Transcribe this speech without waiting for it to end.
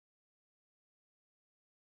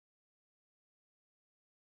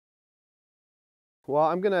Well,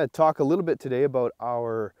 I'm going to talk a little bit today about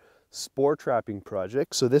our spore trapping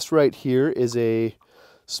project. So this right here is a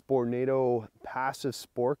Sporenado passive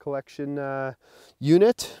spore collection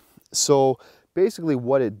unit. So basically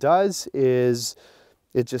what it does is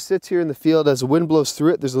it just sits here in the field. As the wind blows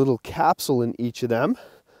through it, there's a little capsule in each of them.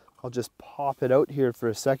 I'll just pop it out here for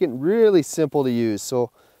a second. Really simple to use.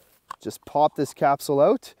 So just pop this capsule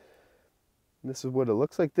out. This is what it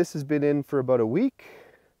looks like. This has been in for about a week.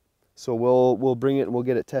 So we'll bring it and we'll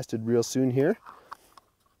get it tested real soon here.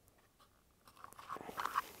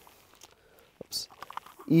 Oops.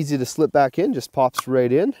 Easy to slip back in, just pops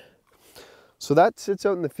right in. So that sits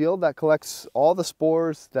out in the field. That collects all the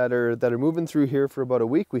spores that are moving through here for about a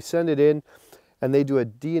week. We send it in and they do a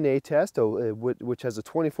DNA test, which has a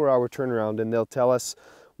 24-hour turnaround, and they'll tell us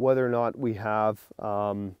whether or not we have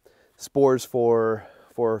spores for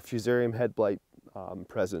Fusarium head blight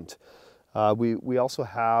present. We also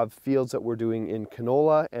have fields that we're doing in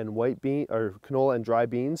canola and canola and dry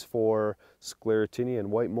beans for sclerotinia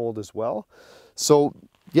and white mold as well. So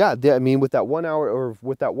yeah, I mean, with that 1 hour or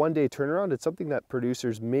with that 1 day turnaround, it's something that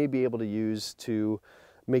producers may be able to use to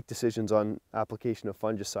make decisions on application of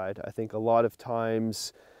fungicide. I think a lot of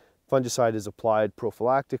times fungicide is applied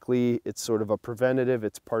prophylactically. It's sort of a preventative,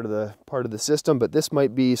 it's part of the system, but this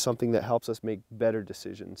might be something that helps us make better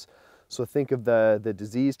decisions. So think of the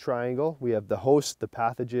disease triangle. We have the host, the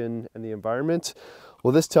pathogen, and the environment.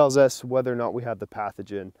 Well, this tells us whether or not we have the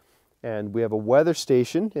pathogen. And we have a weather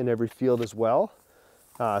station in every field as well.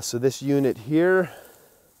 So this unit here,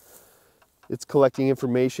 it's collecting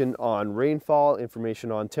information on rainfall,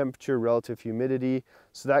 information on temperature, relative humidity.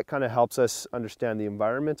 So that kind of helps us understand the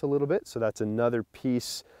environment a little bit. So that's another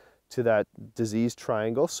piece to that disease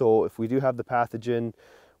triangle. So if we do have the pathogen,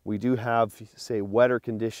 we do have, say, wetter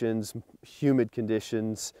conditions, humid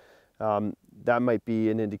conditions, that might be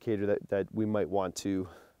an indicator that we might want to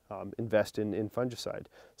invest in fungicide.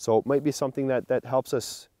 So it might be something that helps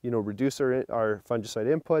us, reduce our fungicide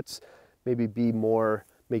inputs, maybe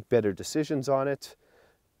make better decisions on it.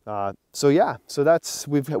 So yeah, so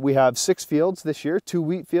we have 6 fields this year, 2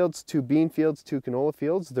 wheat fields, 2 bean fields, 2 canola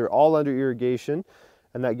fields. They're all under irrigation,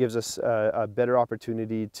 and that gives us a better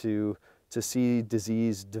opportunity to see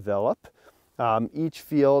disease develop. Each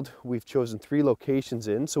field we've chosen 3 locations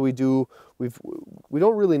in, so we don't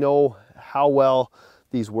really know how well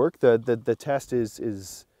these work. The test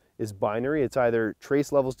is binary. It's either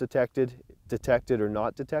trace levels detected or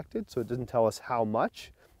not detected, so it doesn't tell us how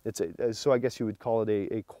much. So I guess you would call it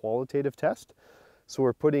a qualitative test. So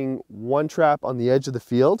we're putting 1 trap on the edge of the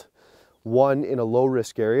field, 1 in a low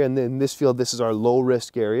risk area, and then in this field, this is our low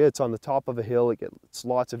risk area. It's on the top of a hill. It gets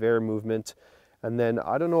lots of air movement. And then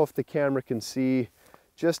I don't know if the camera can see,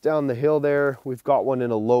 just down the hill there, we've got one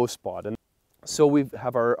in a low spot. And so we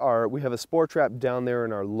have a spore trap down there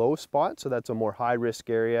in our low spot. So that's a more high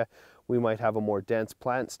risk area. We might have a more dense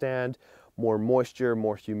plant stand, more moisture,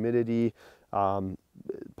 more humidity,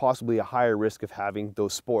 possibly a higher risk of having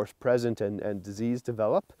those spores present and disease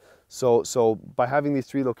develop. So by having these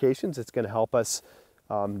 3 locations, it's going to help us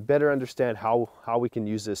better understand how we can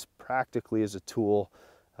use this practically as a tool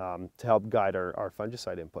to help guide our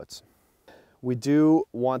fungicide inputs. We do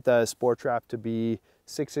want the spore trap to be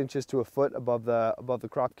 6 inches to a foot above the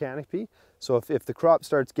crop canopy. So if the crop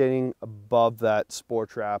starts getting above that spore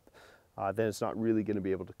trap, then it's not really going to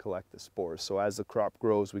be able to collect the spores. So as the crop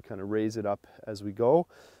grows, we kind of raise it up as we go.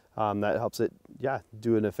 That helps it,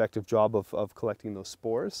 do an effective job of collecting those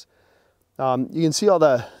spores. You can see all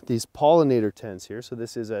these pollinator tents here. So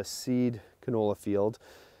this is a seed canola field.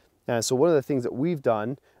 And so one of the things that we've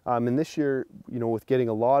done, and this year, with getting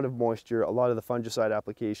a lot of moisture, a lot of the fungicide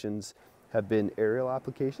applications have been aerial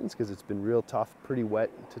applications because it's been real tough, pretty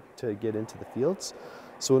wet to get into the fields.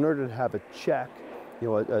 So in order to have a check,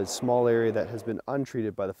 a small area that has been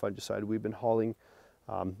untreated by the fungicide, we've been hauling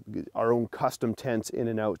our own custom tents in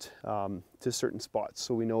and out to certain spots.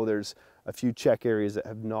 So we know there's a few check areas that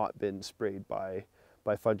have not been sprayed by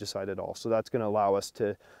fungicide at all. So that's going to allow us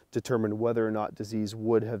to determine whether or not disease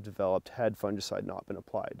would have developed had fungicide not been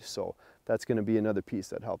applied. So that's going to be another piece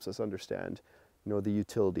that helps us understand, the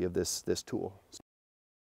utility of this tool.